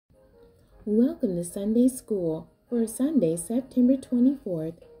Welcome to Sunday School for Sunday, September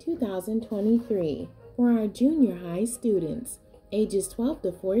 24th, 2023, for our junior high students, ages 12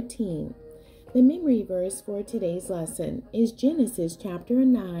 to 14. The memory verse for today's lesson is Genesis chapter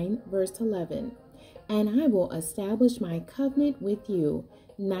 9, verse 11. And I will establish my covenant with you,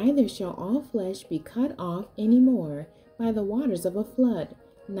 neither shall all flesh be cut off any more by the waters of a flood,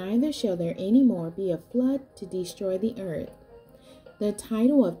 neither shall there any more be a flood to destroy the earth. The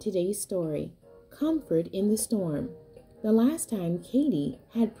title of today's story, Comfort in the Storm. The last time Katie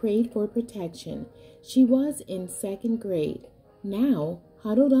had prayed for protection, she was in second grade, now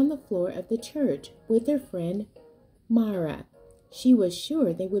huddled on the floor of the church with her friend Mara. She was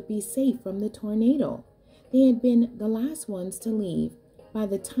sure they would be safe from the tornado. They had been the last ones to leave. By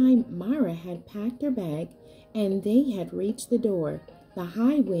the time Mara had packed her bag and they had reached the door, the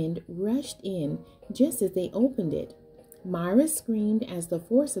high wind rushed in just as they opened it. Mara screamed as the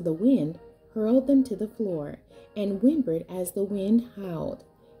force of the wind hurled them to the floor and whimpered as the wind howled.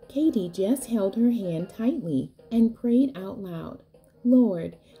 Katie just held her hand tightly and prayed out loud,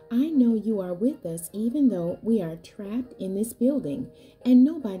 Lord, I know you are with us even though we are trapped in this building and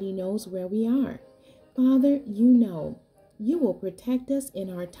nobody knows where we are. Father, you know. You will protect us in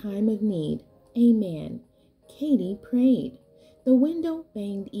our time of need. Amen. Katie prayed. The window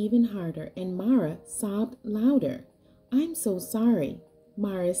banged even harder and Mara sobbed louder. I'm so sorry,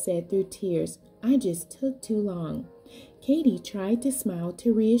 Mara said through tears. I just took too long. Katie tried to smile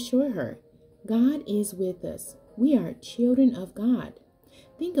to reassure her. God is with us. We are children of God.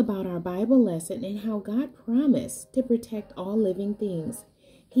 Think about our Bible lesson and how God promised to protect all living things.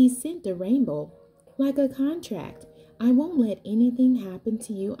 He sent a rainbow like a contract. I won't let anything happen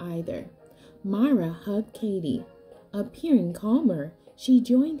to you either. Mara hugged Katie. Appearing calmer, she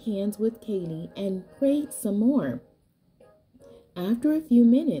joined hands with Katie and prayed some more. After a few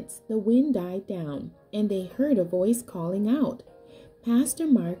minutes, the wind died down, and they heard a voice calling out. Pastor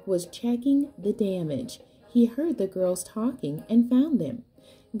Mark was checking the damage. He heard the girls talking and found them.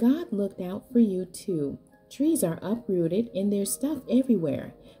 God looked out for you too. Trees are uprooted and there's stuff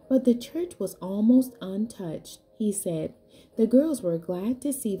everywhere, but the church was almost untouched, he said. The girls were glad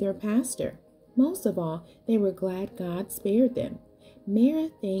to see their pastor. Most of all, they were glad God spared them. Mara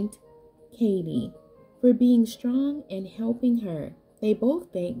thanked Katie for being strong and helping her. They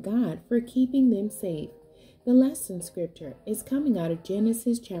both thanked God for keeping them safe. The lesson scripture is coming out of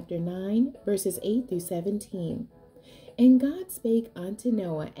Genesis chapter 9, verses 8 through 17. And God spake unto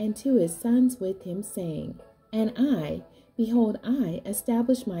Noah and to his sons with him, saying, And I, behold, I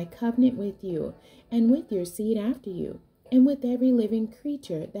establish my covenant with you, and with your seed after you, and with every living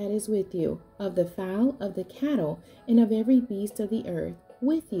creature that is with you, of the fowl, of the cattle, and of every beast of the earth,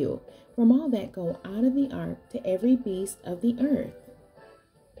 with you, from all that go out of the ark to every beast of the earth.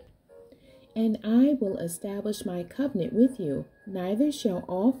 And I will establish my covenant with you, neither shall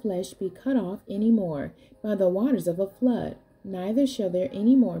all flesh be cut off any more by the waters of a flood, neither shall there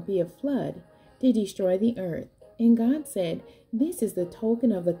any more be a flood to destroy the earth. And God said, This is the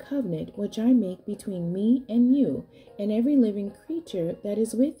token of the covenant which I make between me and you, and every living creature that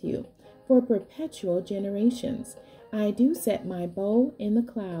is with you, for perpetual generations. I do set my bow in the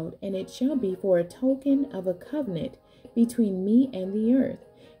cloud, and it shall be for a token of a covenant between me and the earth.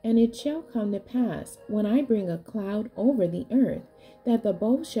 And it shall come to pass, when I bring a cloud over the earth, that the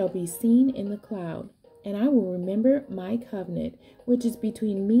bow shall be seen in the cloud. And I will remember my covenant, which is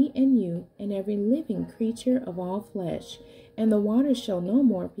between me and you and every living creature of all flesh. And the waters shall no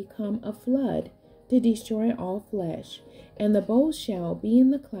more become a flood to destroy all flesh. And the bow shall be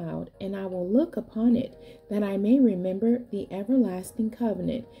in the cloud, and I will look upon it, that I may remember the everlasting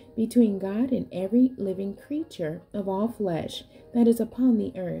covenant between God and every living creature of all flesh that is upon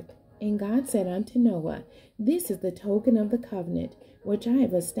the earth. And God said unto Noah, This is the token of the covenant which I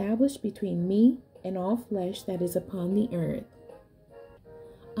have established between me and all flesh that is upon the earth.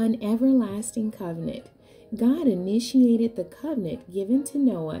 An everlasting covenant. God initiated the covenant given to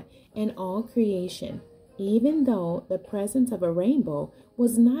Noah and all creation, even though the presence of a rainbow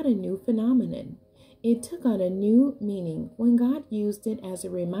was not a new phenomenon. It took on a new meaning when God used it as a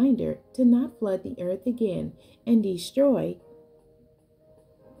reminder to not flood the earth again and destroy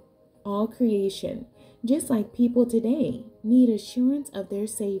all creation. Just like people today need assurance of their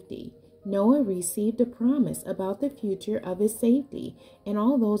safety, Noah received a promise about the future of his safety and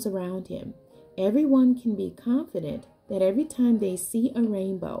all those around him. Everyone can be confident that every time they see a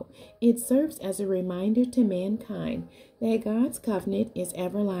rainbow, it serves as a reminder to mankind that God's covenant is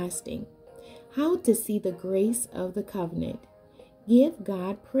everlasting. How to see the grace of the covenant. Give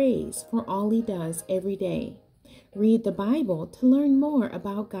God praise for all he does every day. Read the Bible to learn more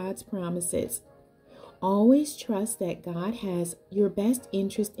about God's promises. Always trust that God has your best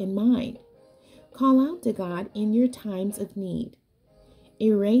interest in mind. Call out to God in your times of need.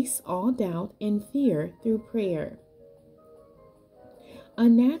 Erase all doubt and fear through prayer. A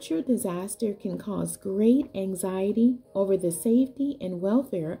natural disaster can cause great anxiety over the safety and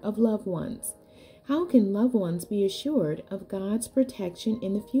welfare of loved ones. How can loved ones be assured of God's protection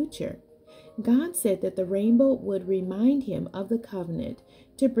in the future? God said that the rainbow would remind him of the covenant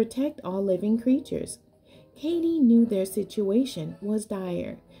to protect all living creatures. Katie knew their situation was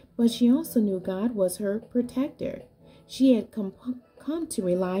dire, but she also knew God was her protector. She had come to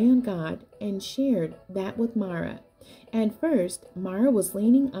rely on God and shared that with Mara. At first, Mara was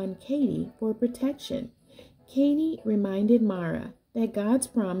leaning on Katie for protection. Katie reminded Mara that God's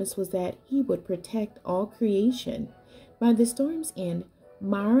promise was that he would protect all creation. By the storm's end,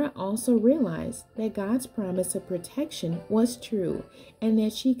 Mara also realized that God's promise of protection was true and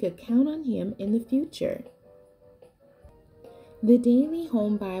that she could count on him in the future. The daily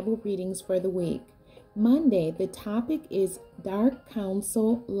home Bible readings for the week. Monday, the topic is Dark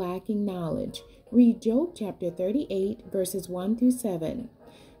Counsel Lacking Knowledge. Read Job chapter 38, verses 1 through 7.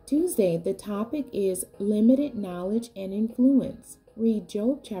 Tuesday, the topic is Limited Knowledge and Influence. Read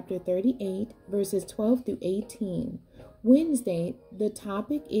Job chapter 38, verses 12 through 18. Wednesday, the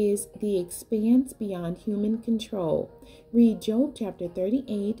topic is The Expanse Beyond Human Control. Read Job chapter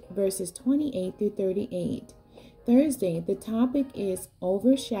 38, verses 28 through 38. Thursday, the topic is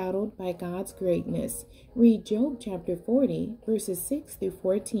Overshadowed by God's Greatness. Read Job chapter 40, verses 6 through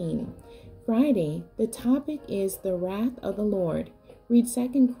 14. Friday, the topic is The Wrath of the Lord. Read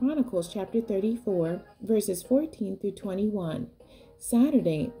 2 Chronicles chapter 34, verses 14 through 21.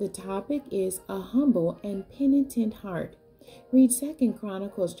 Saturday, the topic is A Humble and Penitent Heart. Read 2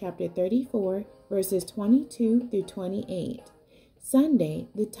 Chronicles chapter 34, verses 22 through 28. Sunday,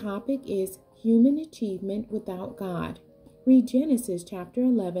 the topic is Human Achievement Without God. Read Genesis chapter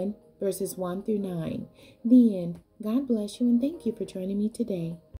 11, verses 1 through 9. The end. God bless you and thank you for joining me today.